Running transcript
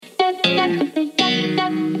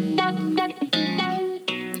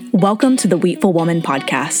Welcome to the Wheatful Woman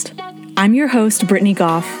podcast. I'm your host, Brittany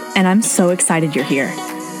Goff, and I'm so excited you're here.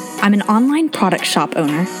 I'm an online product shop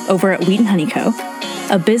owner over at Wheat and Honey Co.,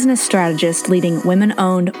 a business strategist leading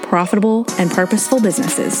women-owned, profitable, and purposeful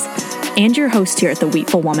businesses, and your host here at the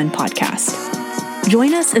Wheatful Woman podcast.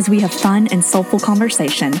 Join us as we have fun and soulful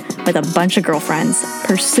conversation with a bunch of girlfriends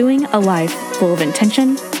pursuing a life full of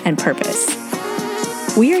intention and purpose.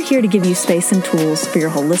 We are here to give you space and tools for your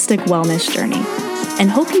holistic wellness journey,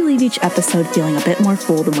 and hope you leave each episode feeling a bit more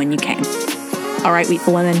full than when you came. All right,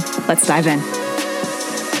 Wheatful Women, let's dive in.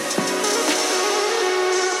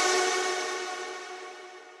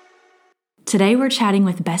 Today we're chatting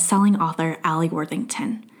with best-selling author Ali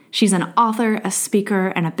Worthington. She's an author, a speaker,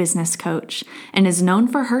 and a business coach, and is known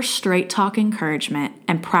for her straight-talk encouragement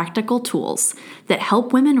and practical tools that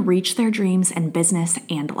help women reach their dreams in business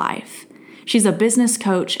and life. She's a business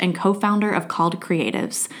coach and co-founder of Called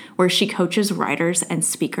Creatives, where she coaches writers and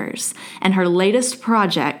speakers. And her latest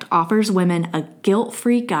project offers women a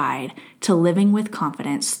guilt-free guide to living with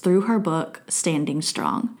confidence through her book, Standing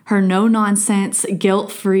Strong. Her no-nonsense,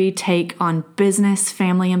 guilt-free take on business,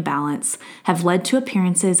 family, and balance have led to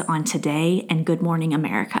appearances on Today and Good Morning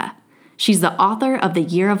America. She's the author of The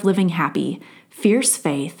Year of Living Happy, Fierce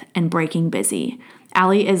Faith, and Breaking Busy.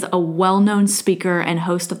 Ali is a well-known speaker and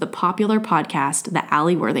host of the popular podcast, The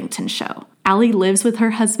Ali Worthington Show. Ali lives with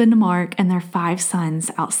her husband, Mark, and their 5 sons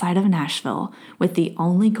outside of Nashville with the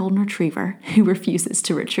only golden retriever who refuses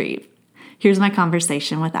to retrieve. Here's my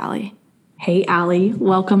conversation with Ali. Hey, Ali.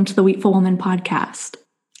 Welcome to the Wheatful Woman podcast.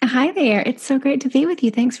 Hi there. It's so great to be with you.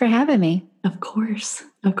 Thanks for having me. Of course.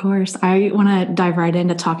 I want to dive right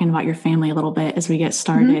into talking about your family a little bit as we get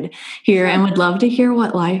started here, and would love to hear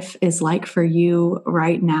what life is like for you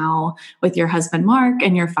right now with your husband, Mark,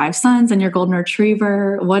 and your 5 sons and your golden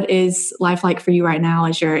retriever. What is life like for you right now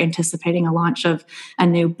as you're anticipating a launch of a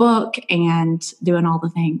new book and doing all the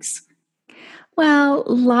things? Well,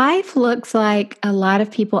 life looks like a lot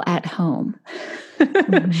of people at home.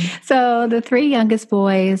 So the 3 youngest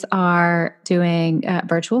boys are doing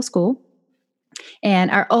virtual school.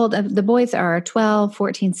 And the boys are 12,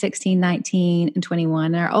 14, 16, 19, and 21.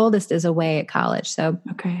 And our oldest is away at college. So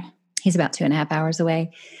he's about 2.5 hours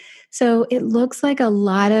away. So it looks like a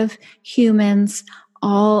lot of humans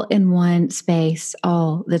all in one space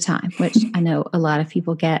all the time, which I know a lot of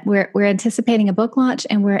people get. We're anticipating a book launch,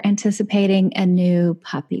 and we're anticipating a new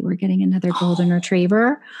puppy. We're getting another golden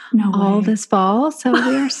retriever all this fall. So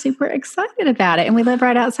we are super excited about it. And we live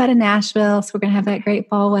right outside of Nashville. So we're going to have that great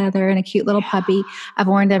fall weather and a cute little puppy. I've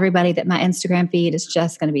warned everybody that my Instagram feed is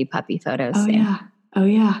just going to be puppy photos. Oh,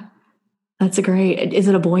 yeah. That's great. Is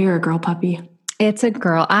it a boy or a girl puppy? It's a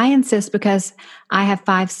girl. I insist because I have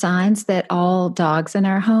 5 sons that all dogs in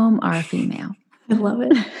our home are female. I love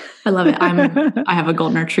it. I have a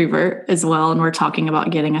golden retriever as well, and we're talking about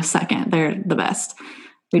getting a second. They're the best.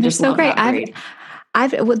 They're just so great.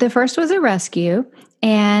 The first was a rescue,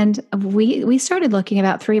 and we started looking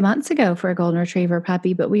about 3 months ago for a golden retriever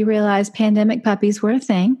puppy, but we realized pandemic puppies were a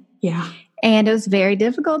thing. Yeah. And it was very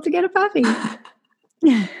difficult to get a puppy.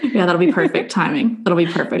 Yeah, that'll be perfect timing. That'll be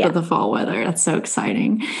perfect with the fall weather. That's so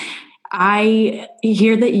exciting. I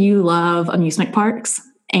hear that you love amusement parks,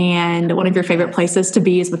 and one of your favorite places to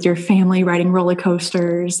be is with your family, riding roller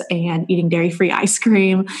coasters and eating dairy-free ice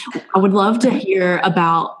cream. I would love to hear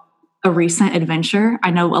about a recent adventure. I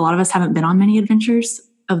know a lot of us haven't been on many adventures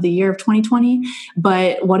of the year of 2020,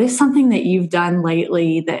 but what is something that you've done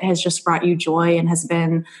lately that has just brought you joy and has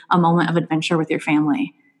been a moment of adventure with your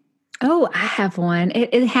family? Oh, I have one.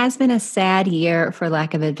 It has been a sad year for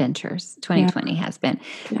lack of adventures. 2020 has been.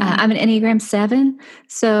 I'm an Enneagram 7,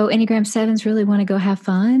 so Enneagram 7s really want to go have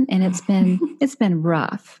fun, and it's been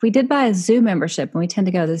rough. We did buy a zoo membership, and we tend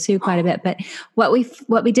to go to the zoo quite a bit. But what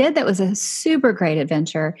we did that was a super great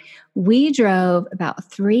adventure. We drove about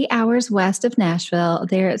 3 hours west of Nashville.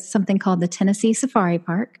 There's something called the Tennessee Safari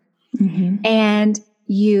Park, and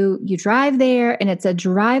you drive there, and it's a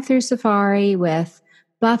drive-through safari with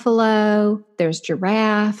buffalo, there's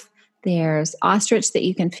giraffe, there's ostrich that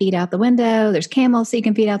you can feed out the window, there's camels that you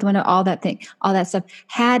can feed out the window, all that stuff.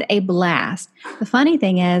 Had a blast. The funny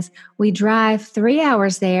thing is we drive 3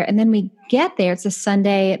 hours there, and then we get there. It's a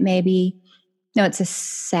Sunday it's a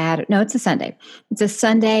Sunday. It's a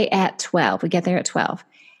Sunday at 12. We get there at 12.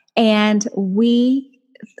 And we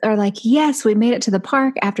are like, yes, we made it to the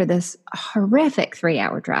park after this horrific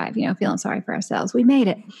 3-hour drive, feeling sorry for ourselves. We made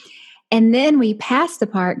it. And then we passed the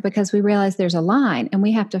park because we realized there's a line, and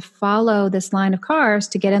we have to follow this line of cars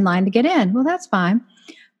to get in line to get in. Well, that's fine.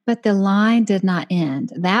 But the line did not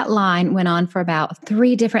end. That line went on for about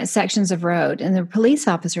 3 different sections of road, and there were police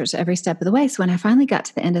officers every step of the way. So when I finally got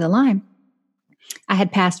to the end of the line, I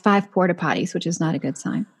had passed 5 porta potties, which is not a good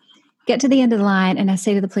sign. Get to the end of the line, and I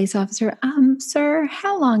say to the police officer, sir,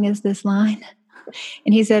 how long is this line?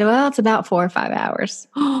 And he said, well, it's about 4 or 5 hours.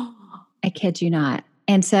 I kid you not.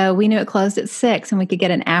 And so we knew it closed at 6 and we could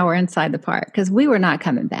get an hour inside the park because we were not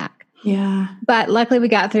coming back. Yeah. But luckily we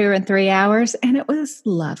got through in 3 hours and it was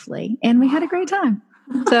lovely and we had a great time.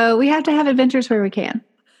 So we have to have adventures where we can.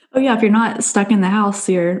 Oh yeah. If you're not stuck in the house,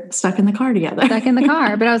 you're stuck in the car together. Stuck in the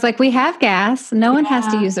car. But I was like, we have gas. No one has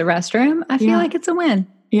to use the restroom. I feel like it's a win.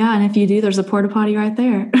 Yeah. And if you do, there's a porta potty right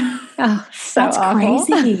there. Oh, so that's awful.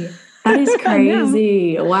 Crazy. That is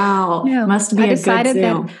crazy. Wow. No. Must be a good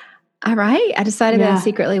zoo. All right. I decided that I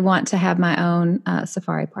secretly want to have my own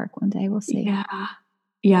safari park one day. We'll see. Yeah.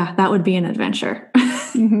 Yeah. That would be an adventure.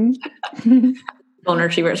 Mm-hmm. Golden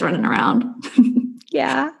retrievers running around.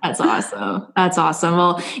 Yeah. That's awesome. That's awesome.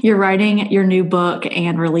 Well, you're writing your new book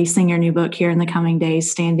and releasing your new book here in the coming days,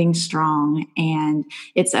 Standing Strong. And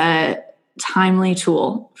it's a timely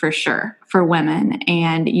tool for sure for women.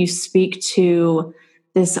 And you speak to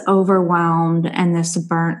this overwhelmed and this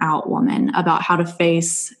burnt out woman about how to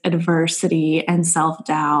face adversity and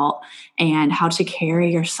self-doubt and how to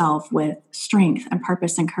carry yourself with strength and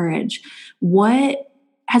purpose and courage. What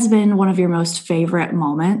has been one of your most favorite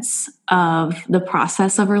moments of the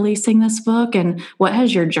process of releasing this book? And what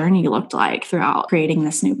has your journey looked like throughout creating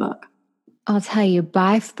this new book? I'll tell you,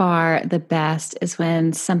 by far the best is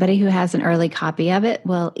when somebody who has an early copy of it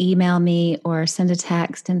will email me or send a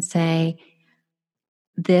text and say,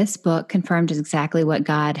 this book confirmed exactly what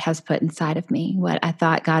God has put inside of me, what I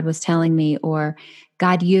thought God was telling me, or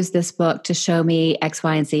God used this book to show me X,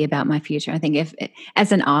 Y, and Z about my future. I think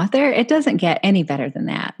as an author, it doesn't get any better than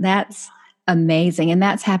that. That's amazing. And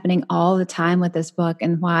that's happening all the time with this book,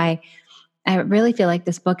 and why I really feel like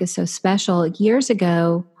this book is so special. Years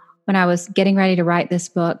ago, when I was getting ready to write this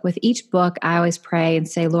book, with each book, I always pray and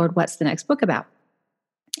say, Lord, what's the next book about?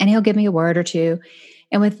 And He'll give me a word or two.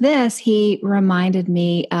 And with this, He reminded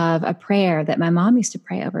me of a prayer that my mom used to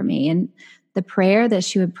pray over me. And the prayer that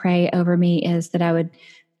she would pray over me is that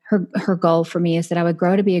her goal for me is that I would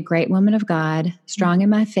grow to be a great woman of God, strong in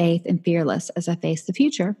my faith and fearless as I face the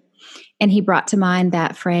future. And He brought to mind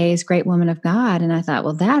that phrase, great woman of God. And I thought,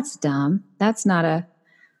 well, that's dumb. That's not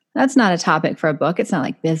a topic for a book. It's not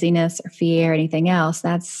like busyness or fear or anything else.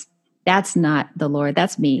 That's not the Lord.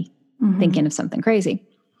 That's me thinking of something crazy.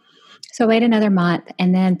 So I waited another month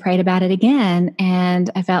and then prayed about it again. And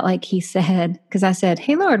I felt like He said, because I said,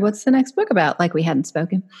 hey, Lord, what's the next book about? Like we hadn't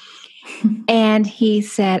spoken. And He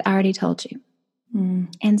said, I already told you.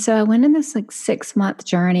 And so I went in this 6-month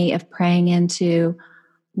journey of praying into,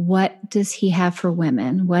 what does He have for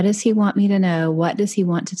women? What does He want me to know? What does He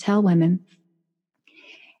want to tell women?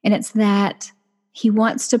 And it's that He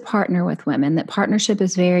wants to partner with women, that partnership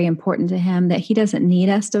is very important to Him, that He doesn't need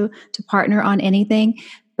us to partner on anything,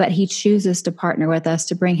 but He chooses to partner with us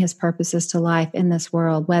to bring His purposes to life in this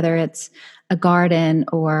world, whether it's a garden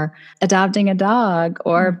or adopting a dog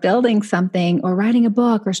or building something or writing a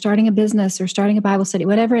book or starting a business or starting a Bible study,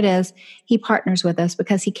 whatever it is, He partners with us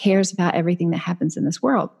because He cares about everything that happens in this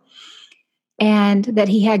world. And that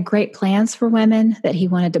He had great plans for women, that He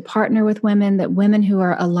wanted to partner with women, that women who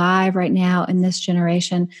are alive right now in this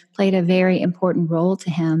generation played a very important role to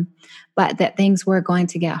Him, but that things were going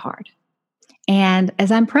to get hard. And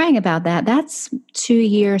as I'm praying about that, that's 2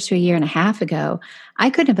 years to a year and a half ago.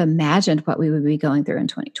 I couldn't have imagined what we would be going through in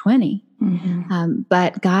 2020.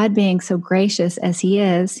 But God being so gracious as He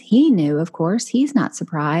is, He knew, of course, He's not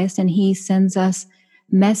surprised. And He sends us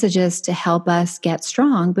messages to help us get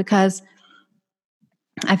strong, because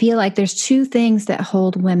I feel like there's 2 things that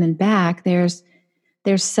hold women back. There's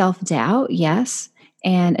self-doubt, yes,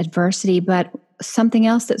 and adversity, but something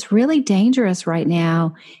else that's really dangerous right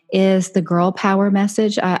now is the girl power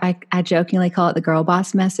message. I jokingly call it the girl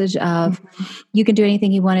boss message of you can do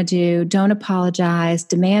anything you want to do, don't apologize,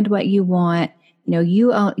 demand what you want,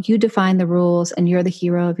 you define the rules and you're the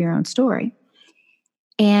hero of your own story.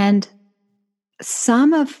 And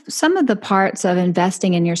some of the parts of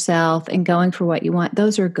investing in yourself and going for what you want,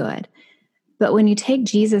 those are good. But when you take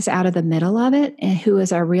Jesus out of the middle of it, and who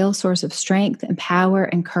is our real source of strength and power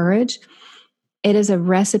and courage, it is a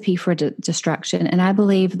recipe for destruction. And I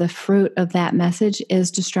believe the fruit of that message is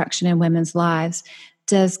destruction in women's lives.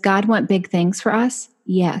 Does God want big things for us?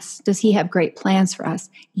 Yes. Does He have great plans for us?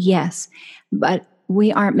 Yes. But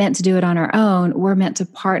we aren't meant to do it on our own. We're meant to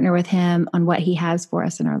partner with Him on what He has for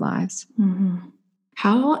us in our lives.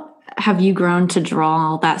 How have you grown to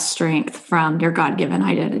draw that strength from your God-given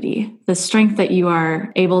identity? The strength that you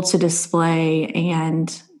are able to display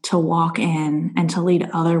and to walk in and to lead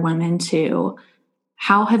other women to.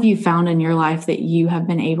 How have you found in your life that you have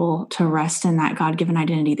been able to rest in that God-given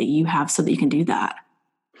identity that you have so that you can do that?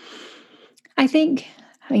 I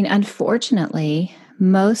mean, unfortunately,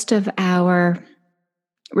 most of our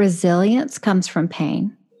resilience comes from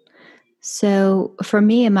pain. So for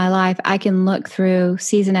me in my life, I can look through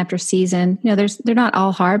season after season. They're not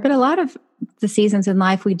all hard, but a lot of the seasons in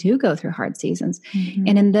life, we do go through hard seasons. Mm-hmm.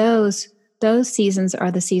 And in those seasons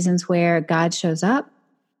are the seasons where God shows up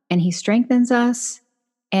and he strengthens us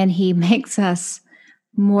and he makes us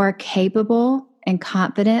more capable and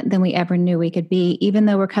confident than we ever knew we could be, even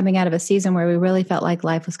though we're coming out of a season where we really felt like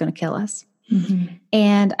life was going to kill us. Mm-hmm.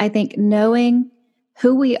 And I think knowing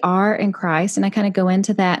who we are in Christ, and I kind of go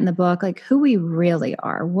into that in the book, like who we really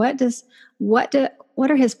are. What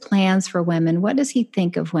are his plans for women? What does he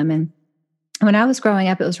think of women? When I was growing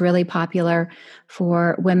up, it was really popular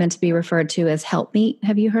for women to be referred to as helpmeet.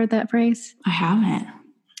 Have you heard that phrase? I haven't.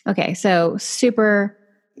 Okay, so super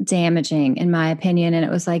damaging in my opinion. And it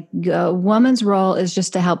was like a woman's role is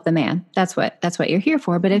just to help the man. That's what you're here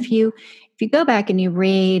for. But if you go back and you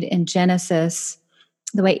read in Genesis,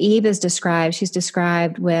 the way Eve is described, she's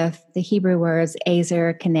described with the Hebrew words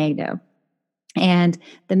ezer kenegdo. And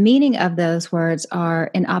the meaning of those words are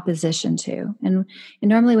in opposition to. And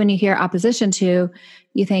normally when you hear opposition to,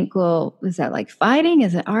 you think, well, is that like fighting?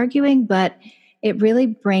 Is it arguing? But it really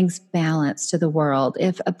brings balance to the world.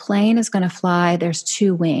 If a plane is going to fly, there's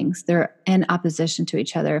two wings. They're in opposition to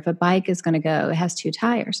each other. If a bike is going to go, it has two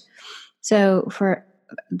tires. So for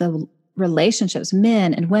the relationships,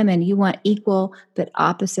 men and women, you want equal but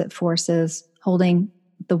opposite forces holding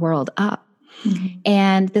the world up. Mm-hmm.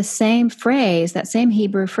 And the same phrase, that same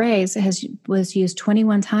Hebrew phrase was used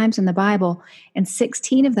 21 times in the Bible, and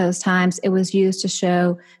 16 of those times it was used to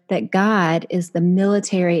show that God is the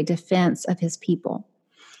military defense of his people.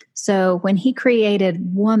 So when he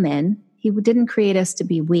created woman, he didn't create us to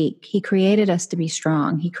be weak. He created us to be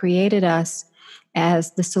strong. He created us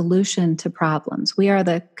as the solution to problems. We are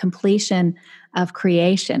the completion of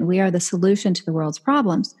creation. We are the solution to the world's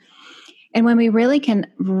problems. And when we really can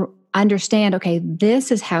understand, okay,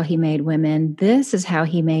 this is how he made women, this is how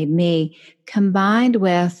he made me, combined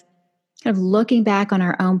with kind of looking back on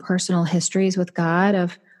our own personal histories with God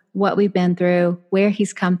of what we've been through, where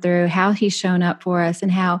he's come through, how he's shown up for us,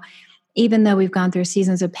 and how even though we've gone through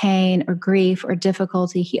seasons of pain or grief or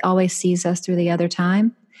difficulty, he always sees us through the other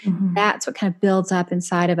time. Mm-hmm. That's what kind of builds up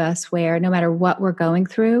inside of us, where no matter what we're going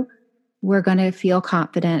through, we're going to feel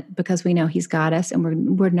confident because we know he's got us, and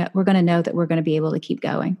we're going to know that we're going to be able to keep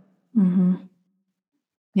going. Mm-hmm.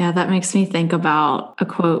 Yeah, that makes me think about a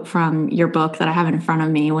quote from your book that I have in front of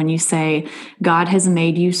me when you say, God has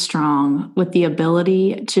made you strong with the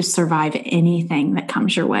ability to survive anything that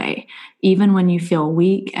comes your way. Even when you feel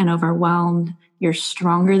weak and overwhelmed, you're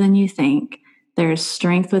stronger than you think. There is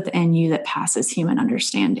strength within you that passes human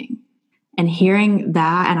understanding. And hearing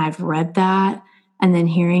that, and I've read that, and then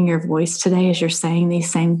hearing your voice today as you're saying these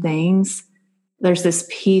same things, there's this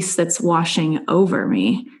peace that's washing over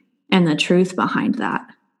me and the truth behind that.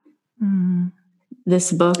 Mm.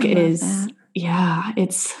 This book is,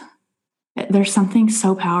 there's something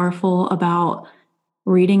so powerful about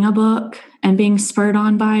reading a book and being spurred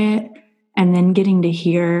on by it, and then getting to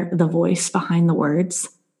hear the voice behind the words,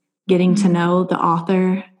 getting to know the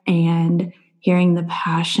author and hearing the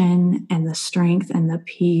passion and the strength and the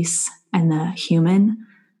peace and the human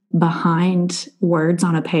behind words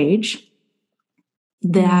on a page.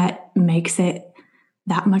 That makes it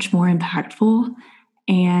that much more impactful.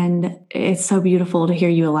 And it's so beautiful to hear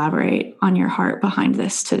you elaborate on your heart behind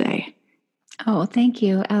this today. Oh, thank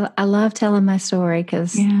you. I love telling my story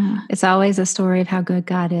because it's always a story of how good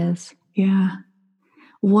God is. Yeah.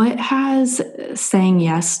 What has saying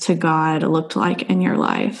yes to God looked like in your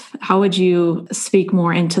life? How would you speak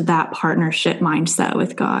more into that partnership mindset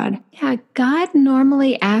with God? Yeah, God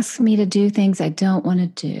normally asks me to do things I don't want to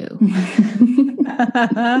do.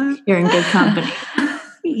 You're in good company.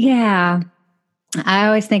 Yeah. I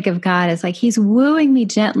always think of God as like he's wooing me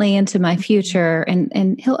gently into my future,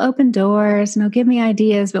 and he'll open doors and he'll give me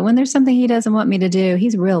ideas. But when there's something he doesn't want me to do,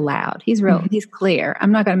 he's real loud. He's clear.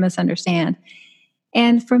 I'm not going to misunderstand.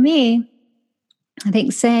 And for me, I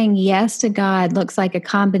think saying yes to God looks like a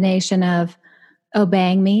combination of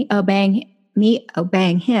obeying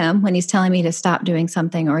him when he's telling me to stop doing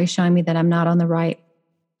something, or he's showing me that I'm not on the right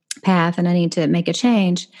path and I need to make a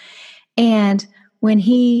change. And when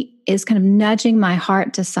he is kind of nudging my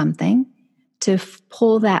heart to something, to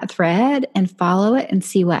pull that thread and follow it and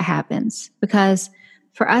see what happens. Because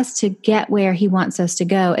for us to get where he wants us to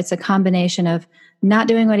go, it's a combination of not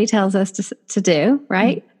doing what he tells us to do,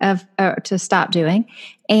 right? To stop doing,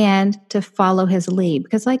 and to follow his lead.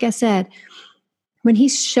 Because like I said, when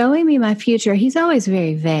he's showing me my future, he's always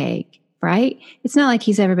very vague, right? It's not like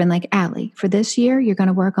he's ever been like, Allie, for this year, you're going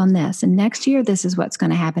to work on this. And next year, this is what's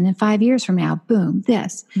going to happen. And 5 years from now, boom,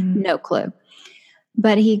 this. No clue.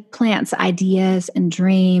 But he plants ideas and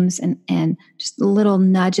dreams and just little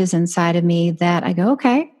nudges inside of me that I go,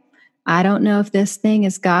 okay, I don't know if this thing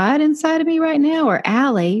is God inside of me right now or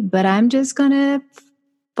Allie, but I'm just going to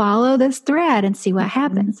follow this thread and see what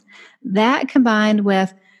happens. That combined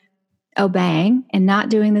with obeying and not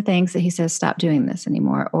doing the things that he says, stop doing this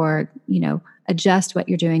anymore, or, adjust what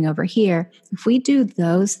you're doing over here. If we do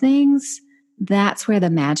those things, that's where the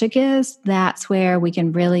magic is. That's where we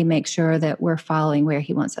can really make sure that we're following where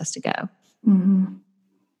he wants us to go. Mm-hmm.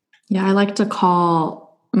 Yeah, I like to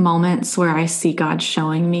call moments where I see God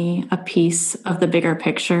showing me a piece of the bigger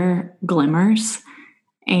picture glimmers.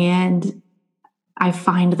 And I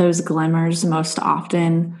find those glimmers most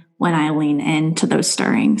often when I lean into those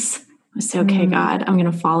stirrings. I say, okay, God, I'm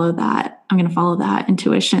going to follow that. I'm going to follow that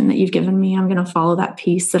intuition that you've given me. I'm going to follow that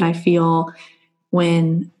peace that I feel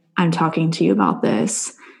when I'm talking to you about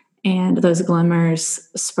this. And those glimmers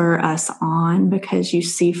spur us on because you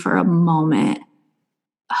see for a moment,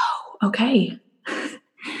 oh, okay.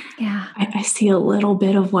 Yeah. I see a little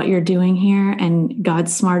bit of what you're doing here, and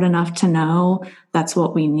God's smart enough to know that's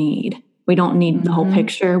what we need. We don't need the whole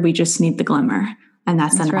picture. We just need the glimmer. And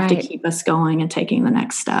that's enough to keep us going and taking the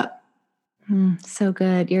next step. So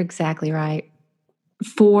good. You're exactly right.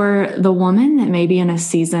 For the woman that may be in a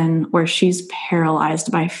season where she's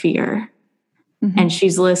paralyzed by fear and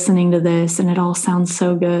she's listening to this and it all sounds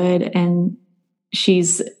so good and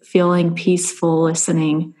she's feeling peaceful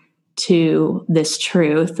listening to this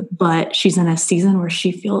truth, but she's in a season where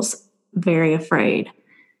she feels very afraid.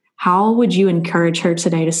 How would you encourage her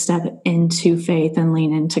today to step into faith and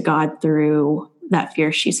lean into God through that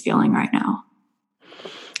fear she's feeling right now?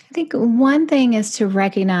 I think one thing is to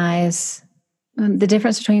recognize the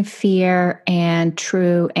difference between fear and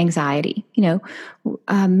true anxiety.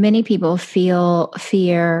 Many people feel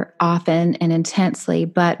fear often and intensely,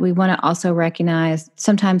 but we want to also recognize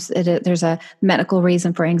sometimes there's a medical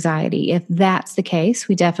reason for anxiety. If that's the case,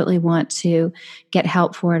 we definitely want to get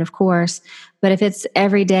help for it, of course. But if it's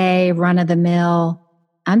everyday run of the mill,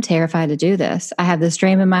 I'm terrified to do this, I have this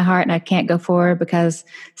dream in my heart and I can't go forward because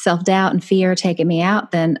self-doubt and fear are taking me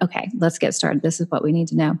out, then okay, let's get started. This is what we need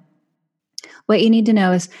to know. What you need to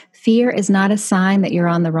know is fear is not a sign that you're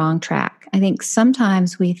on the wrong track. I think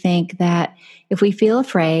sometimes we think that if we feel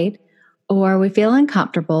afraid or we feel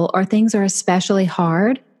uncomfortable or things are especially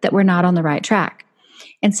hard, that we're not on the right track.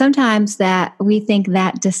 And sometimes that we think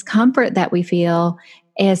that discomfort that we feel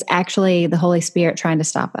is actually the Holy Spirit trying to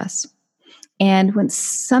stop us. And when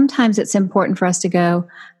sometimes it's important for us to go,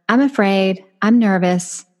 I'm afraid, I'm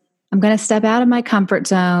nervous, I'm going to step out of my comfort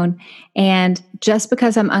zone. And just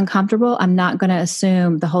because I'm uncomfortable, I'm not going to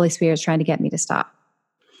assume the Holy Spirit is trying to get me to stop.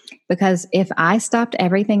 Because if I stopped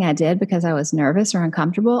everything I did because I was nervous or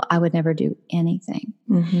uncomfortable, I would never do anything.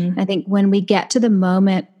 I think when we get to the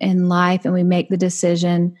moment in life and we make the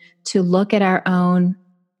decision to look at our own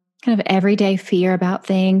kind of everyday fear about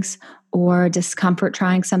things or discomfort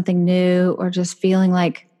trying something new or just feeling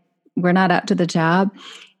like we're not up to the job,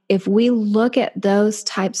 if we look at those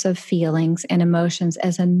types of feelings and emotions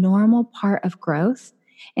as a normal part of growth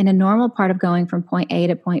and a normal part of going from point A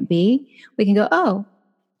to point B, we can go, oh,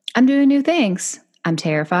 I'm doing new things. I'm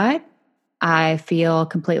terrified. I feel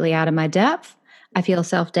completely out of my depth. I feel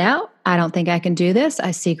self-doubt. I don't think I can do this.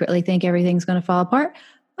 I secretly think everything's going to fall apart.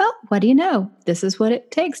 Well, what do you know? This is what it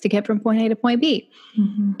takes to get from point A to point B.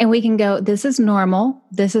 And we can go, this is normal.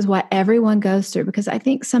 This is what everyone goes through. Because I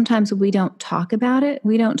think sometimes we don't talk about it.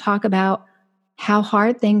 We don't talk about how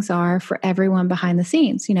hard things are for everyone behind the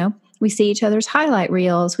scenes. We see each other's highlight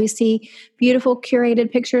reels. We see beautiful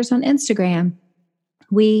curated pictures on Instagram.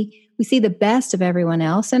 We see the best of everyone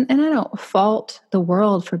else. And I don't fault the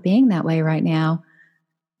world for being that way right now.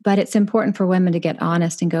 But it's important for women to get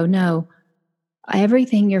honest and go, no,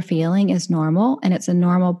 everything you're feeling is normal, and it's a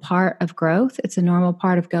normal part of growth. It's a normal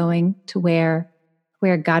part of going to where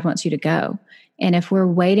God wants you to go. And if we're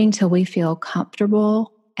waiting till we feel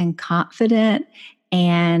comfortable and confident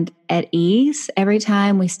and at ease every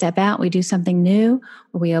time we step out, we do something new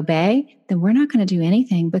or we obey, then we're not going to do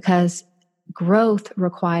anything, because growth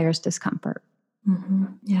requires discomfort.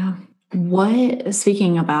 Yeah.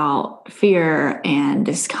 Speaking about fear and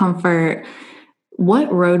discomfort, what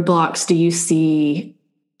roadblocks do you see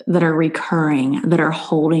that are recurring, that are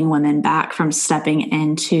holding women back from stepping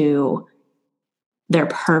into their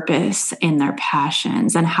purpose and their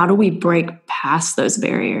passions? And how do we break past those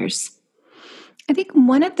barriers? I think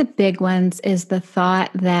one of the big ones is the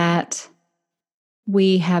thought that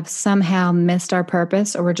we have somehow missed our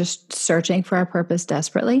purpose, or we're just searching for our purpose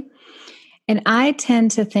desperately. And I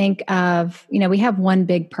tend to think of, we have one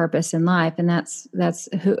big purpose in life, and that's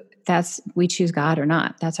we choose God or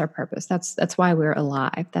not. That's our purpose. That's why we're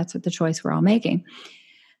alive. That's what the choice we're all making.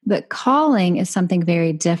 But calling is something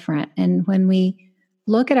very different. And when we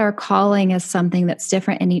look at our calling as something that's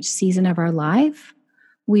different in each season of our life,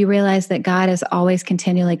 we realize that God is always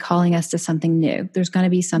continually calling us to something new. There's going to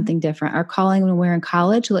be something different. Our calling when we're in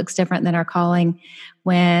college looks different than our calling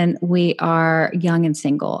when we are young and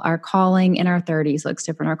single. Our calling in our 30s looks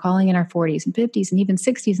different. Our calling in our 40s and 50s and even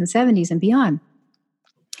 60s and 70s and beyond.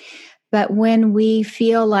 But when we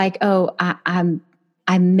feel like,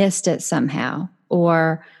 I missed it somehow,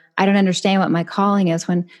 or I don't understand what my calling is,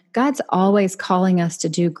 when God's always calling us to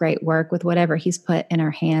do great work with whatever He's put in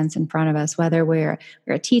our hands in front of us, whether we're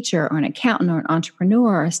a teacher or an accountant or an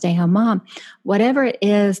entrepreneur or a stay-at-home mom, whatever it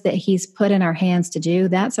is that He's put in our hands to do,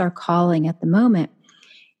 that's our calling at the moment.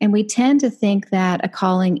 And we tend to think that a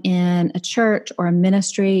calling in a church or a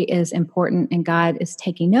ministry is important and God is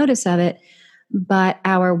taking notice of it. But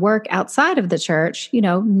our work outside of the church,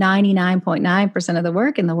 99.9% of the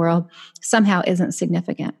work in the world somehow isn't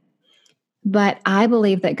significant. But I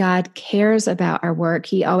believe that God cares about our work.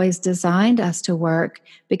 He always designed us to work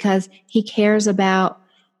because He cares about,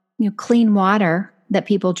 clean water that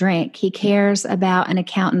people drink. He cares about an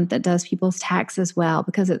accountant that does people's taxes well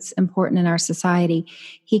because it's important in our society.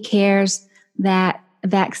 He cares that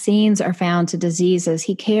vaccines are found to diseases.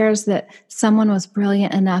 He cares that someone was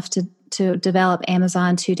brilliant enough to develop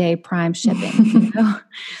Amazon 2-day Prime shipping.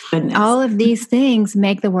 All of these things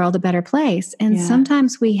make the world a better place. And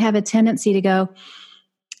sometimes we have a tendency to go,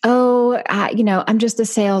 I'm just a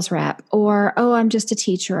sales rep, or, I'm just a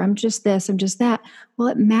teacher. I'm just this, I'm just that. Well,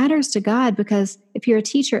 it matters to God, because if you're a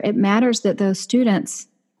teacher, it matters that those students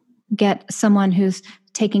get someone who's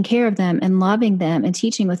taking care of them and loving them and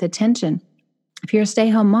teaching with attention. If you're a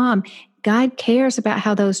stay-home mom, God cares about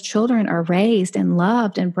how those children are raised and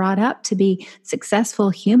loved and brought up to be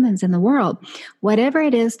successful humans in the world. Whatever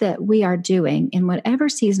it is that we are doing in whatever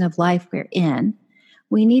season of life we're in,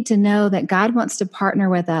 we need to know that God wants to partner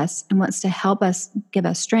with us and wants to help us, give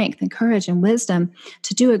us strength and courage and wisdom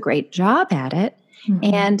to do a great job at it.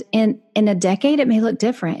 Mm-hmm. And in a decade, it may look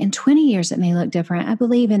different. In 20 years, it may look different. I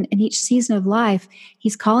believe in each season of life,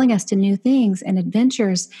 He's calling us to new things and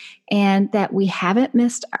adventures, and that we haven't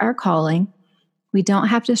missed our calling. We don't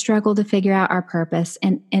have to struggle to figure out our purpose.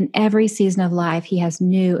 And in every season of life, He has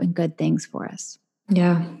new and good things for us.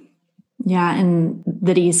 Yeah. Yeah. And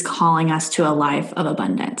that He's calling us to a life of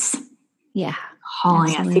abundance. Yeah.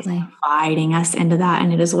 Calling us, He's inviting us into that.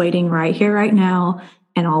 And it is waiting right here, right now.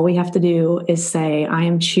 And all we have to do is say, I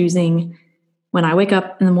am choosing, when I wake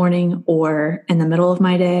up in the morning or in the middle of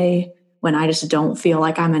my day, when I just don't feel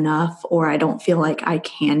like I'm enough, or I don't feel like I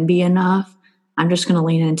can be enough, I'm just going to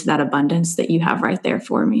lean into that abundance that You have right there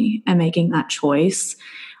for me, and making that choice.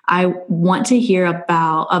 I want to hear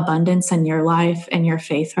about abundance in your life and your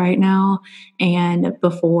faith right now. And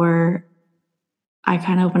before I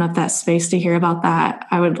kind of open up that space to hear about that,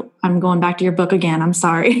 I'm going back to your book again. I'm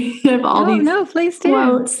sorry. I have all these please do.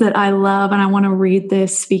 Quotes that I love, and I want to read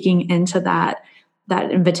this speaking into that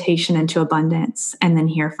invitation into abundance, and then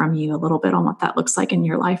hear from you a little bit on what that looks like in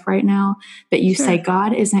your life right now. But you say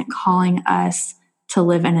God isn't calling us to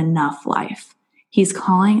live an enough life. He's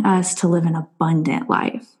calling us to live an abundant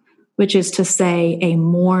life, which is to say a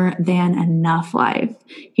more than enough life.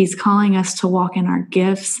 He's calling us to walk in our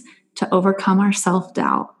gifts, to overcome our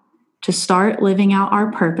self-doubt, to start living out our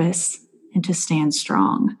purpose, and to stand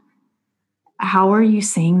strong. How are you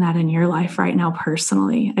seeing that in your life right now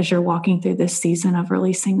personally, as you're walking through this season of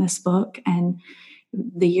releasing this book and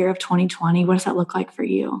the year of 2020? What does that look like for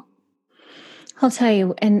you? I'll tell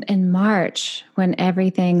you, in March, when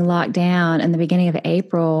everything locked down, in the beginning of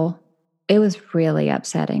April, it was really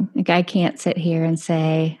upsetting. Like, I can't sit here and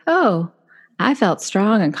say, I felt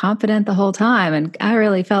strong and confident the whole time, and I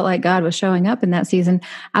really felt like God was showing up in that season.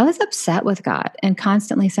 I was upset with God and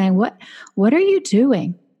constantly saying, what are you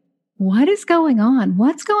doing? What is going on?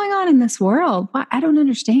 What's going on in this world? I don't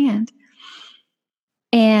understand.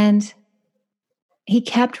 And He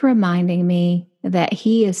kept reminding me that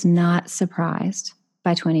He is not surprised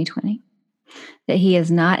by 2020, that He is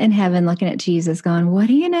not in heaven looking at Jesus going, what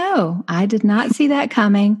do you know? I did not see that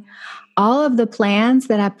coming. all of the plans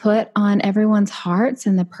that I put on everyone's hearts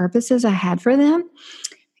and the purposes I had for them,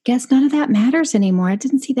 I guess none of that matters anymore. I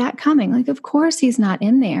didn't see that coming. Like, of course, he's not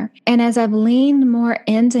in there. And as I've leaned more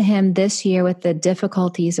into him this year with the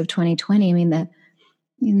difficulties of 2020, I mean,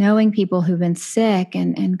 knowing people who've been sick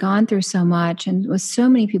and gone through so much, and with so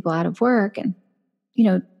many people out of work, and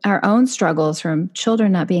our own struggles from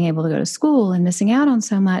children not being able to go to school and missing out on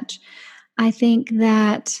so much, I think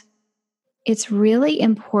that it's really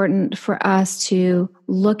important for us to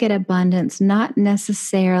look at abundance, not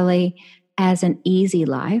necessarily as an easy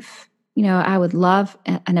life. I would love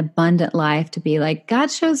an abundant life to be like God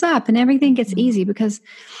shows up and everything gets easy, because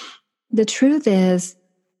the truth is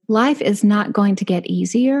life is not going to get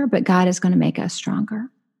easier, but God is going to make us stronger.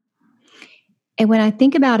 And when I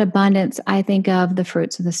think about abundance, I think of the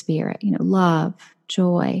fruits of the Spirit, love,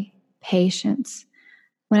 joy, patience.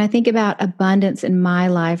 When I think about abundance in my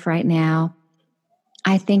life right now,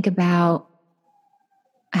 I think about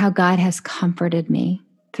how God has comforted me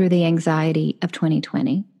through the anxiety of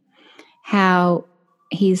 2020, how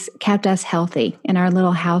he's kept us healthy in our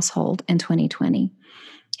little household in 2020,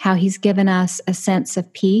 how he's given us a sense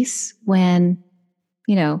of peace when,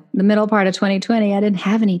 the middle part of 2020, I didn't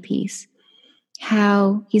have any peace.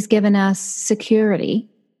 How he's given us security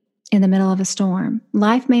in the middle of a storm.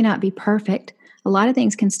 Life may not be perfect. A lot of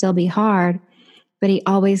things can still be hard, but he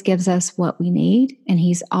always gives us what we need, and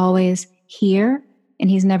he's always here, and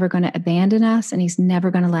he's never going to abandon us, and he's never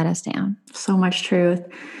going to let us down. So much truth.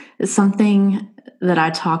 It's something that I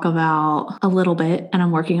talk about a little bit, and I'm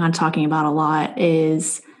working on talking about a lot,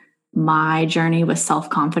 is my journey with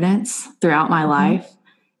self-confidence throughout my life,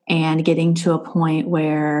 and getting to a point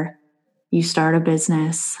where you start a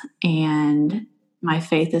business and my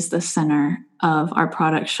faith is the center of our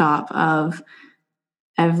product shop, of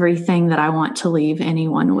everything that I want to leave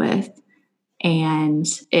anyone with. And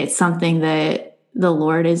it's something that the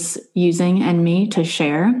Lord is using in me to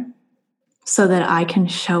share so that I can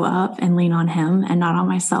show up and lean on him and not on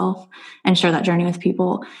myself, and share that journey with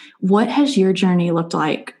people. What has your journey looked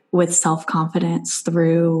like with self-confidence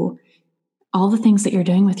through all the things that you're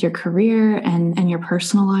doing with your career and your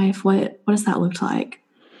personal life? What does that look like?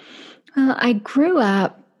 Well, I grew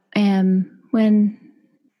up when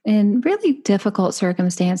in really difficult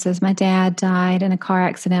circumstances. My dad died in a car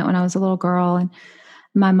accident when I was a little girl, and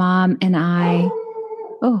my mom and I,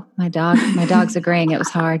 my dog's agreeing. It was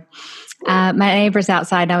hard. My neighbor's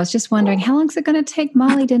outside, and I was just wondering, how long is it going to take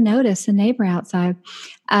Molly to notice a neighbor outside?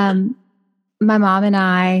 My mom and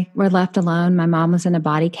I were left alone. My mom was in a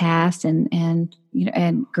body cast and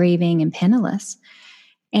grieving and penniless.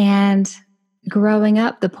 And growing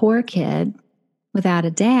up the poor kid without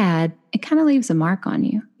a dad, it kind of leaves a mark on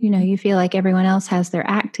you. You feel like everyone else has their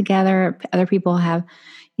act together. Other people have,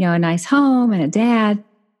 a nice home and a dad.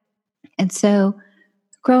 And so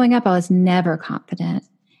growing up, I was never confident.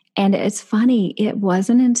 And it's funny, it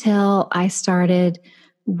wasn't until I started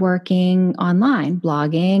working online,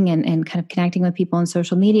 blogging and kind of connecting with people on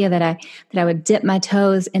social media that I would dip my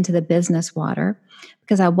toes into the business water,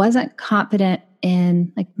 because I wasn't confident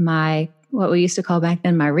in like what we used to call back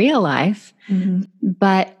then my real life.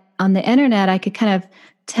 But on the internet, I could kind of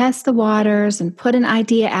test the waters and put an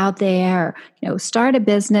idea out there, start a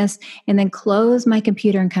business and then close my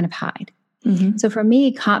computer and kind of hide. So for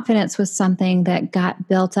me, confidence was something that got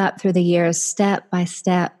built up through the years, step by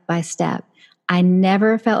step by step. I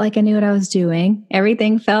never felt like I knew what I was doing.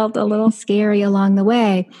 Everything felt a little scary along the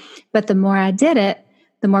way. But the more I did it,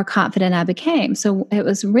 the more confident I became. So it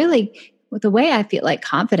was really the way I feel like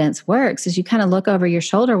confidence works is you kind of look over your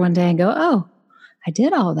shoulder one day and go, oh, I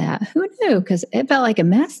did all that. Who knew? Because it felt like a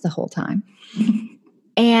mess the whole time.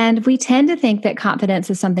 And we tend to think that confidence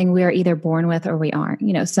is something we are either born with or we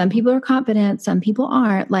aren't. Some people are confident, some people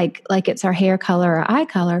aren't, like it's our hair color or eye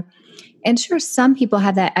color. And sure, some people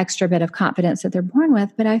have that extra bit of confidence that they're born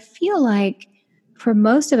with, but I feel like for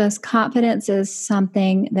most of us, confidence is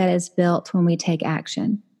something that is built when we take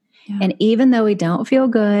action. Yeah. And even though we don't feel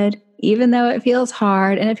good, even though it feels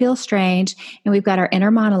hard and it feels strange, and we've got our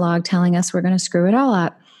inner monologue telling us we're going to screw it all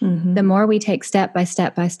up, the more we take step by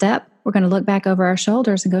step by step, we're going to look back over our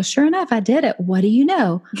shoulders and go, sure enough, I did it. What do you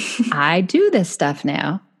know? I do this stuff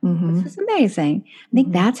now. This is amazing. I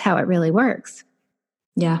think that's how it really works.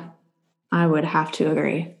 Yeah, I would have to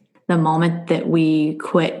agree. The moment that we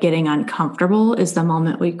quit getting uncomfortable is the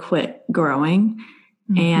moment we quit growing.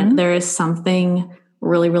 And there is something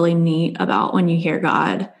really, really neat about when you hear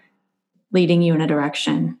God leading you in a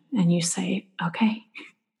direction and you say, okay,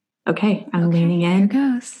 I'm leaning in.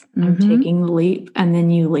 Here goes. I'm taking the leap. And then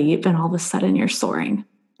you leap and all of a sudden you're soaring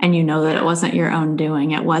and you know that it wasn't your own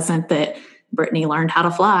doing. It wasn't that Brittany learned how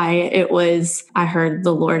to fly. It was, I heard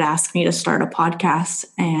the Lord ask me to start a podcast,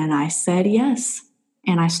 and I said yes.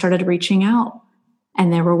 And I started reaching out,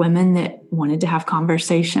 and there were women that wanted to have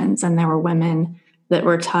conversations, and there were women that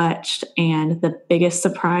were touched. And the biggest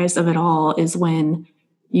surprise of it all is when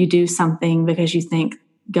you do something because you think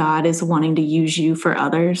God is wanting to use you for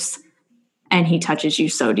others, and he touches you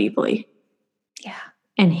so deeply. Yeah.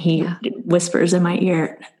 And he whispers in my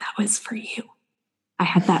ear, that was for you. I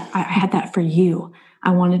had that for you. I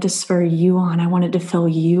wanted to spur you on. I wanted to fill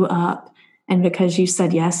you up. And because you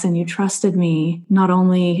said yes and you trusted me, not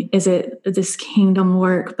only is it this kingdom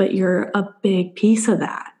work, but you're a big piece of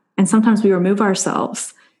that. And sometimes we remove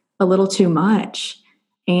ourselves a little too much.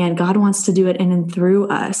 And God wants to do it in and through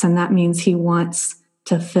us. And that means he wants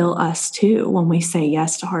to fill us too when we say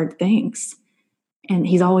yes to hard things. And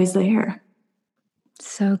he's always there.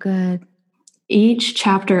 So good. Each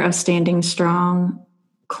chapter of Standing Strong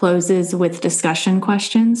closes with discussion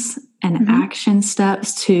questions and action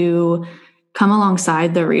steps to come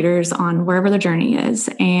alongside the readers on wherever the journey is.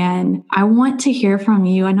 And I want to hear from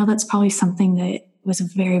you. I know that's probably something that was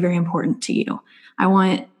very, very important to you. I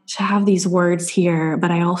want to have these words here,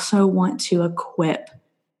 but I also want to equip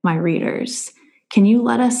my readers. Can you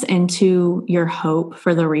let us into your hope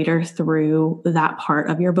for the reader through that part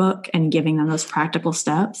of your book and giving them those practical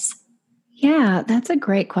steps? Yeah, that's a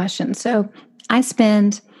great question. So I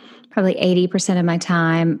spend probably 80% of my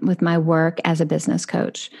time with my work as a business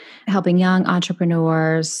coach, helping young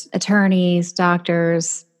entrepreneurs, attorneys,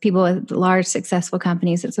 doctors, people with large successful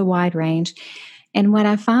companies. It's a wide range. And what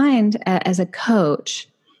I find as a coach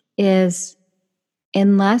is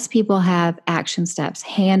unless people have action steps,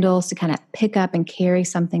 handles to kind of pick up and carry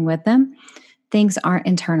something with them, things aren't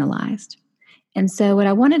internalized. And so what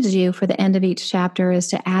I wanted to do for the end of each chapter is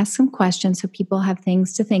to ask some questions so people have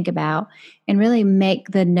things to think about and really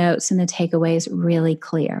make the notes and the takeaways really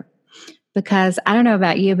clear. Because I don't know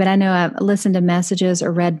about you, but I know I've listened to messages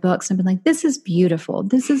or read books and been like, this is beautiful.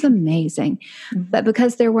 This is amazing. But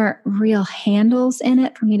because there weren't real handles in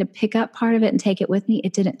it for me to pick up part of it and take it with me,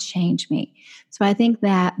 it didn't change me. So I think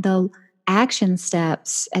that the action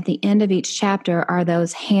steps at the end of each chapter are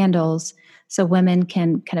those handles so women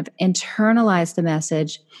can kind of internalize the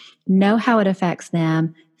message, know how it affects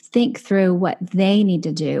them, think through what they need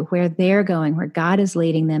to do, where they're going, where God is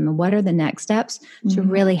leading them, and what are the next steps to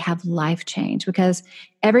really have life change. Because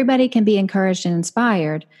everybody can be encouraged and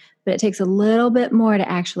inspired, but it takes a little bit more to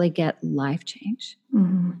actually get life change.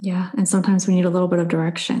 Yeah. And sometimes we need a little bit of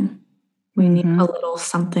direction. We need a little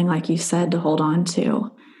something, like you said, to hold on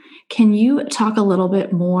to. Can you talk a little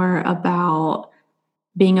bit more about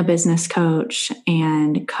being a business coach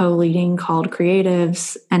and co-leading Called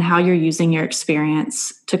Creatives and how you're using your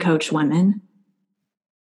experience to coach women?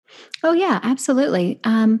 Oh, yeah, absolutely.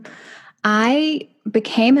 I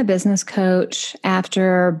became a business coach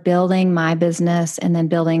after building my business and then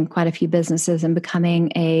building quite a few businesses and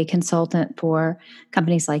becoming a consultant for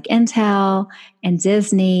companies like Intel and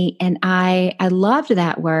Disney. And I loved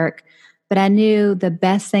that work, but I knew the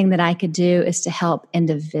best thing that I could do is to help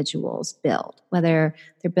individuals build, whether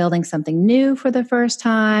they're building something new for the first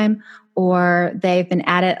time or they've been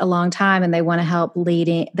at it a long time and they want help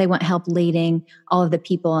leading all of the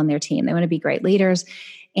people on their team. They want to be great leaders.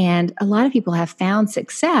 And a lot of people have found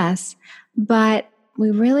success, but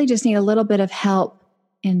we really just need a little bit of help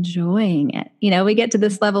enjoying it. We get to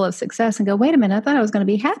this level of success and go, wait a minute, I thought I was going to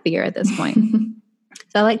be happier at this point.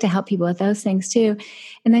 So I like to help people with those things too.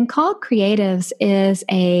 And then Called Creatives is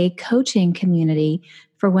a coaching community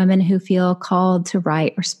for women who feel called to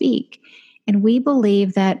write or speak. And we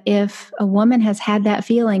believe that if a woman has had that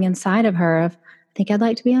feeling inside of her of, I think I'd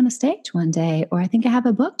like to be on a stage one day, or I think I have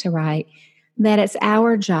a book to write, that it's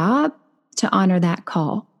our job to honor that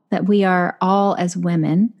call, that we are all as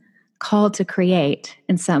women called to create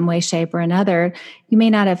in some way, shape, or another. You may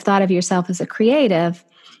not have thought of yourself as a creative,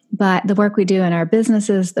 but the work we do in our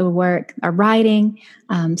businesses, our writing,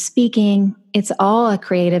 speaking, it's all a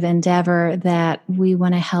creative endeavor that we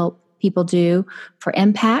want to help people do for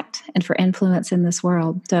impact and for influence in this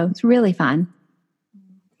world. So it's really fun.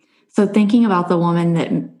 So thinking about the woman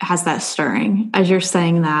that has that stirring, as you're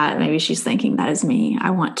saying that, maybe she's thinking, that is me.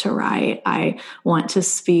 I want to write. I want to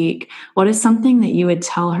speak. What is something that you would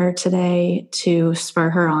tell her today to spur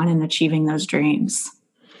her on in achieving those dreams?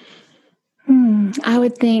 I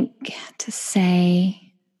would think to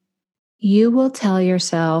say, you will tell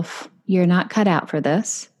yourself you're not cut out for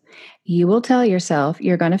this. You will tell yourself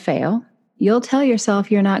you're going to fail. You'll tell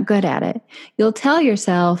yourself you're not good at it. You'll tell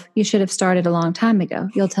yourself you should have started a long time ago.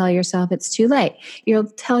 You'll tell yourself it's too late. You'll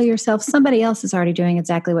tell yourself somebody else is already doing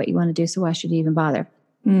exactly what you want to do, so why should you even bother?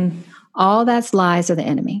 All that's lies of the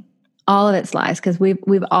enemy. All of it's lies, because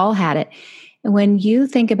we've all had it. And when you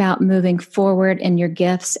think about moving forward in your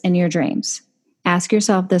gifts and your dreams, ask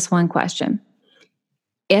yourself this one question.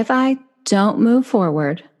 If I don't move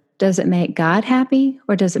forward, does it make God happy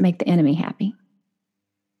or does it make the enemy happy?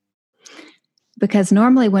 Because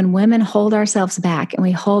normally when women hold ourselves back and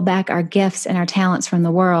we hold back our gifts and our talents from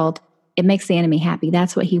the world, it makes the enemy happy.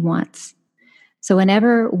 That's what he wants. So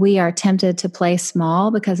whenever we are tempted to play small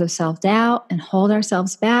because of self-doubt and hold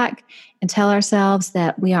ourselves back and tell ourselves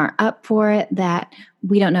that we aren't up for it, that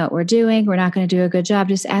we don't know what we're doing, we're not going to do a good job,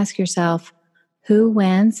 just ask yourself, who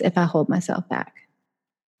wins if I hold myself back?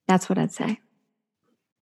 That's what I'd say.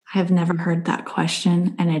 I have never heard that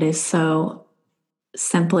question, and it is so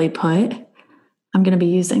simply put. I'm going to be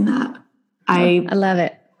using that. I love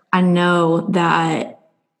it. I know that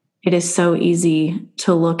it is so easy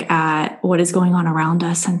to look at what is going on around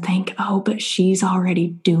us and think, oh, but she's already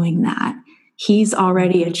doing that. He's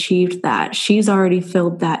already achieved that. She's already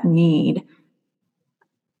filled that need.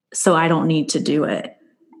 So I don't need to do it.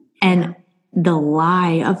 And the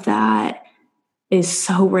lie of that is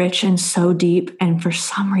so rich and so deep. And for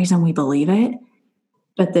some reason we believe it.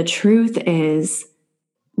 But the truth is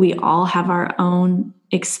we all have our own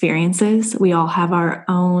experiences. We all have our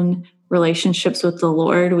own relationships with the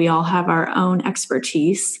Lord. We all have our own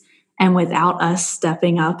expertise. And without us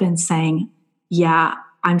stepping up and saying, yeah,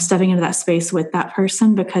 I'm stepping into that space with that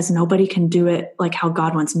person because nobody can do it like how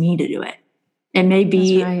God wants me to do it. It may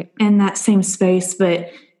be in that same space,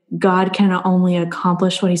 but God can only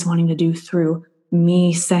accomplish what he's wanting to do through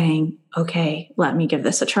me saying, okay, let me give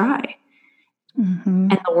this a try. Mm-hmm.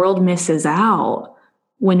 And the world misses out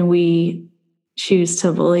when we choose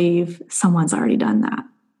to believe someone's already done that,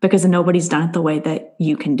 because nobody's done it the way that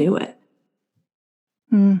you can do it.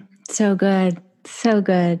 So good. So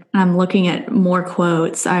good. I'm looking at more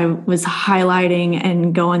quotes. I was highlighting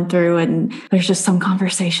and going through, and there's just some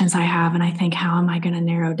conversations I have, and I think, how am I going to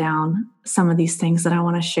narrow down some of these things that I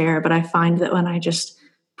want to share? But I find that when I just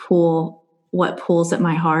pull what pulls at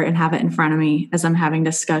my heart and have it in front of me as I'm having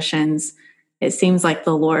discussions, it seems like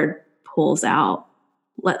the Lord pulls out.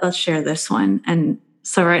 Let's share this one. And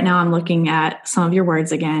so right now I'm looking at some of your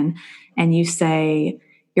words again, and you say,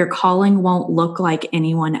 your calling won't look like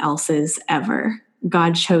anyone else's ever.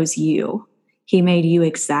 God chose you. He made you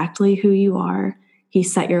exactly who you are. He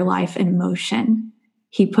set your life in motion.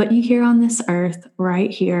 He put you here on this earth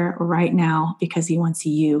right here, right now, because he wants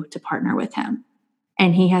you to partner with him.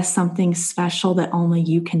 And he has something special that only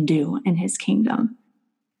you can do in his kingdom.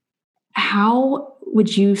 How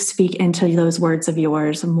would you speak into those words of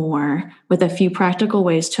yours more with a few practical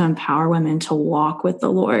ways to empower women to walk with the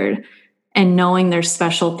Lord and knowing there's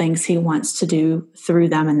special things he wants to do through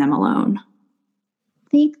them and them alone? I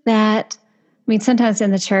think that, sometimes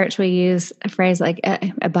in the church we use a phrase like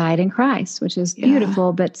abide in Christ, which is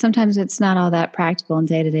beautiful, but sometimes it's not all that practical in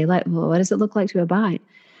day-to-day life. Well, what does it look like to abide?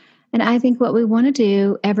 And I think what we want to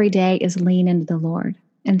do every day is lean into the Lord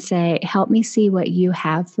and say, help me see what you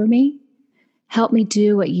have for me. Help me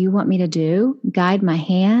do what you want me to do. Guide my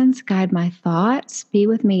hands, guide my thoughts, be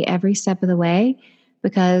with me every step of the way,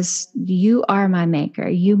 because you are my maker.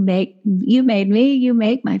 You made me, you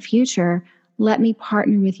make my future. Let me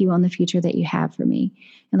partner with you on the future that you have for me.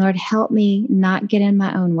 And Lord, help me not get in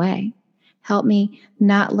my own way. Help me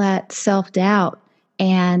not let self-doubt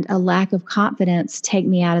and a lack of confidence take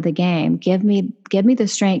me out of the game. Give me the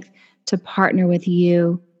strength to partner with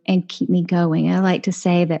you and keep me going. I like to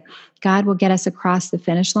say that God will get us across the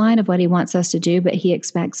finish line of what he wants us to do, but he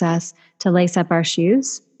expects us to lace up our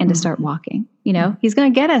shoes and to start walking. He's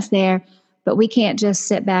going to get us there, but we can't just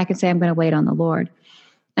sit back and say, I'm going to wait on the Lord.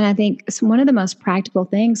 And I think one of the most practical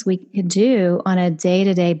things we can do on a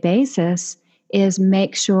day-to-day basis is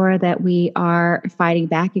make sure that we are fighting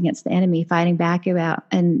back against the enemy, fighting back about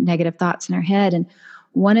and negative thoughts in our head. And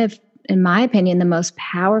one of, in my opinion, the most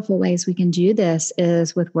powerful ways we can do this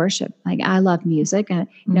is with worship. Like, I love music.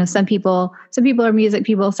 Some people are music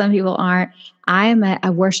people, some people aren't. I'm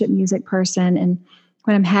a worship music person. And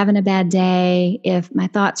when I'm having a bad day, if my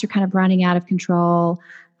thoughts are kind of running out of control,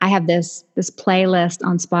 I have this playlist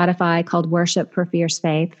on Spotify called Worship for Fierce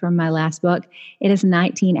Faith from my last book. It is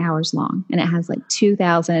 19 hours long, and it has like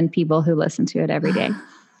 2,000 people who listen to it every day.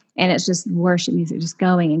 And it's just worship music, just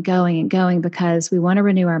going and going and going, because we want to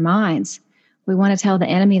renew our minds. We want to tell the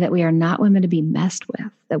enemy that we are not women to be messed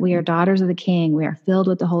with, that we are daughters of the King. We are filled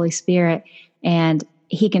with the Holy Spirit, and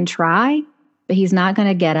he can try, but he's not going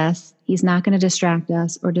to get us. He's not going to distract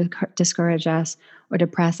us or discourage us or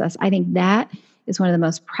depress us. I think that is one of the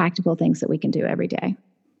most practical things that we can do every day.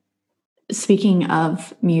 Speaking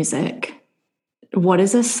of music, what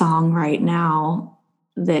is a song right now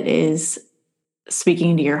that is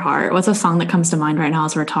speaking to your heart? What's a song that comes to mind right now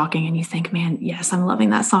as we're talking and you think, man, yes, I'm loving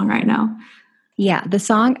that song right now? Yeah, the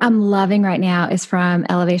song I'm loving right now is from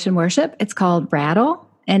Elevation Worship. It's called Rattle,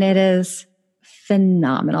 and it is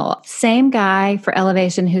phenomenal. Same guy for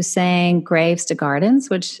Elevation who sang Graves to Gardens,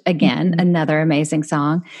 which again, another amazing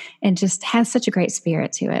song, and just has such a great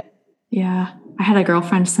spirit to it. Yeah. I had a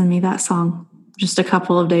girlfriend send me that song just a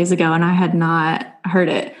couple of days ago, and I had not heard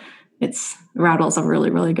it. Rattle's a really,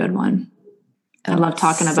 really good one. I love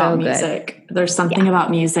talking about music. There's something about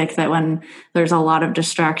music that when there's a lot of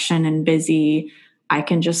distraction and busy, I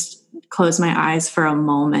can just close my eyes for a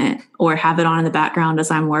moment or have it on in the background as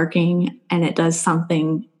I'm working, and it does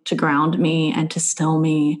something to ground me and to still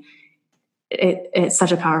me. It's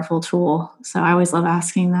such a powerful tool. So I always love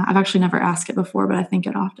asking that. I've actually never asked it before, but I think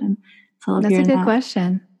it often. So I love That's a good that.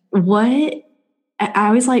 question. I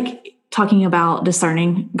always like talking about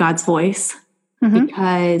discerning God's voice.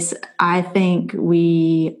 Because I think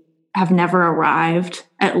we have never arrived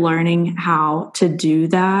at learning how to do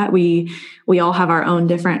that. We all have our own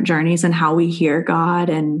different journeys and how we hear God.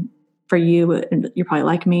 And for you, you're probably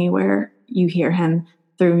like me, where you hear him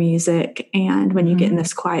through music and when you get in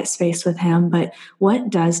this quiet space with him. But what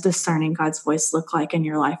does discerning God's voice look like in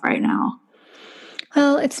your life right now?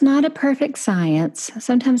 Well, it's not a perfect science.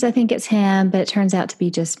 Sometimes I think it's him, but it turns out to be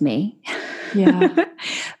just me. Yeah.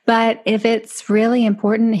 But if it's really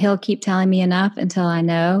important, he'll keep telling me enough until I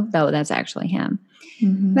know, though, that's actually him.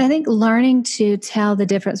 But I think learning to tell the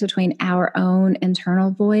difference between our own internal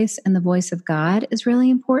voice and the voice of God is really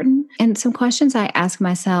important. And some questions I ask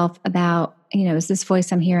myself about, is this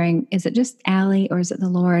voice I'm hearing, is it just Allie or is it the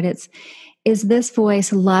Lord? Is this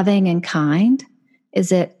voice loving and kind?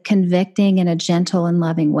 Is it convicting in a gentle and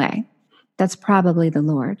loving way? That's probably the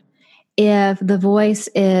Lord. If the voice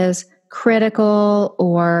is critical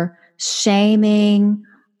or shaming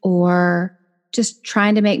or just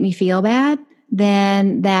trying to make me feel bad,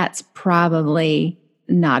 then that's probably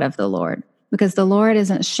not of the Lord, because the Lord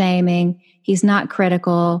isn't shaming. He's not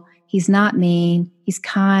critical. He's not mean. He's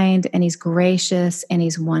kind and he's gracious and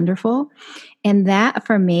he's wonderful. And that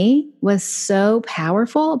for me was so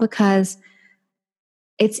powerful, because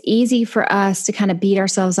it's easy for us to kind of beat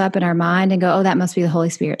ourselves up in our mind and go, oh, that must be the Holy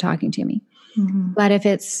Spirit talking to me. But if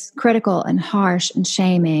it's critical and harsh and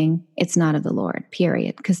shaming, it's not of the Lord,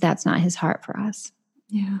 period, because that's not his heart for us.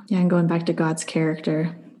 Yeah. And going back to God's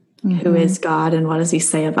character, who is God and what does he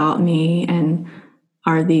say about me? And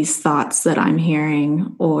are these thoughts that I'm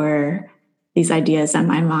hearing or these ideas in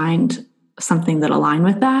my mind something that align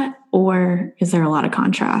with that? Or is there a lot of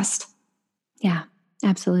contrast? Yeah,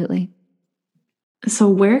 absolutely. So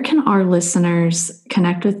where can our listeners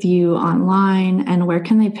connect with you online, and where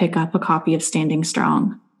can they pick up a copy of Standing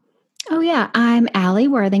Strong? Oh, yeah. I'm Allie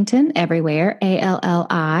Worthington everywhere,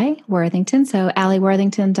 ALLI Worthington. So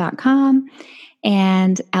allieworthington.com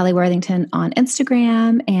and Allie Worthington on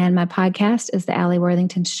Instagram. And my podcast is The Allie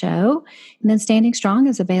Worthington Show. And then Standing Strong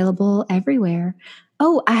is available everywhere.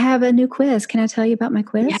 Oh, I have a new quiz. Can I tell you about my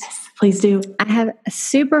quiz? Yes, please do. I have a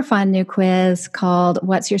super fun new quiz called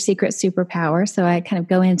What's Your Secret Superpower? So I kind of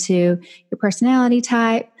go into your personality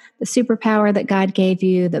type, the superpower that God gave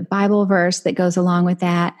you, the Bible verse that goes along with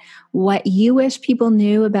that, what you wish people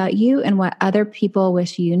knew about you and what other people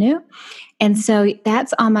wish you knew. And so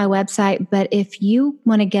that's on my website. But if you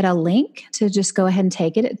want to get a link to just go ahead and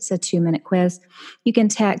take it, it's a 2-minute quiz. You can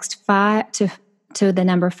text 5 to the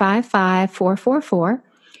number 55444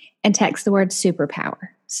 and text the word superpower.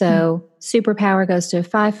 So superpower goes to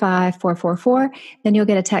 55444. Then you'll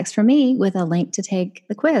get a text from me with a link to take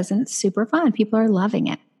the quiz. And it's super fun. People are loving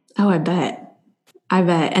it. Oh, I bet.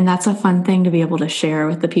 And that's a fun thing to be able to share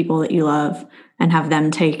with the people that you love and have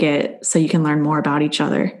them take it so you can learn more about each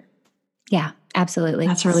other. Yeah, absolutely.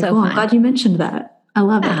 That's really cool. I'm glad you mentioned that. I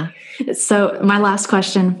love it. So my last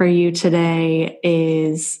question for you today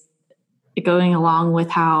is going along with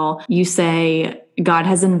how you say God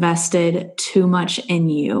has invested too much in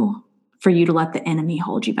you for you to let the enemy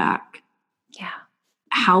hold you back. Yeah.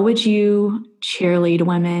 How would you cheerlead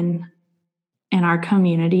women in our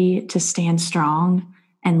community to stand strong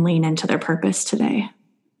and lean into their purpose today?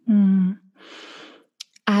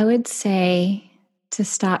 I would say to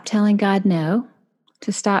stop telling God no,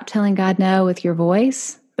 to stop telling God no with your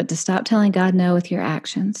voice, but to stop telling God no with your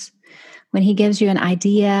actions. When he gives you an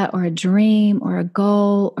idea or a dream or a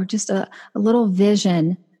goal or just a little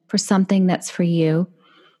vision for something that's for you,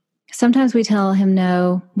 sometimes we tell him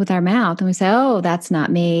no with our mouth and we say, oh, that's not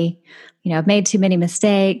me. I've made too many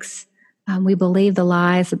mistakes. We believe the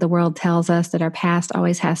lies that the world tells us that our past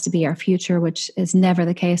always has to be our future, which is never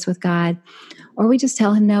the case with God. or we just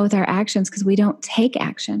tell him no with our actions because we don't take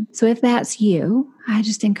action. So if that's you, I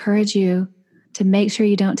just encourage you to make sure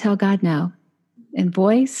you don't tell God no in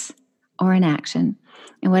voice or in action.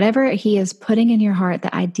 And whatever he is putting in your heart,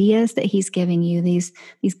 the ideas that he's giving you, these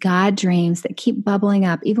God dreams that keep bubbling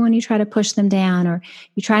up, even when you try to push them down or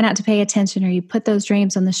you try not to pay attention or you put those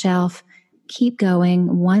dreams on the shelf, keep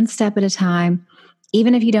going one step at a time,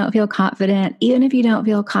 even if you don't feel confident, even if you don't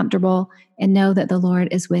feel comfortable, and know that the Lord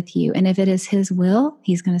is with you. And if it is his will,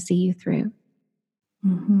 he's going to see you through.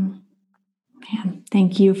 Mm-hmm. Man,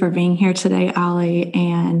 thank you for being here today, Allie.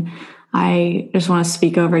 And I just want to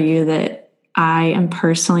speak over you that I am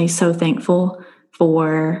personally so thankful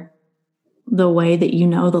for the way that you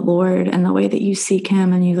know the Lord and the way that you seek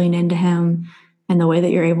him and you lean into him and the way that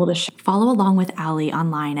you're able to follow along with Allie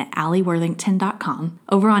online at allieworthington.com,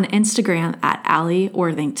 over on Instagram at Allie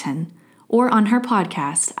Worthington, or on her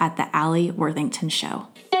podcast at The Allie Worthington Show.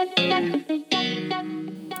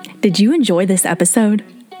 Did you enjoy this episode?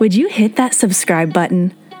 Would you hit that subscribe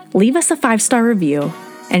button, leave us a 5-star review,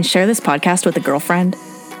 and share this podcast with a girlfriend?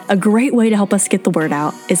 A great way to help us get the word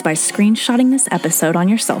out is by screenshotting this episode on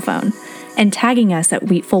your cell phone and tagging us at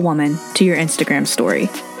Wheatful Woman to your Instagram story.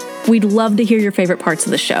 We'd love to hear your favorite parts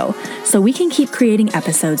of the show so we can keep creating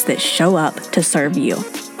episodes that show up to serve you.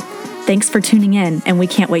 Thanks for tuning in, and we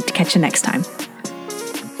can't wait to catch you next time.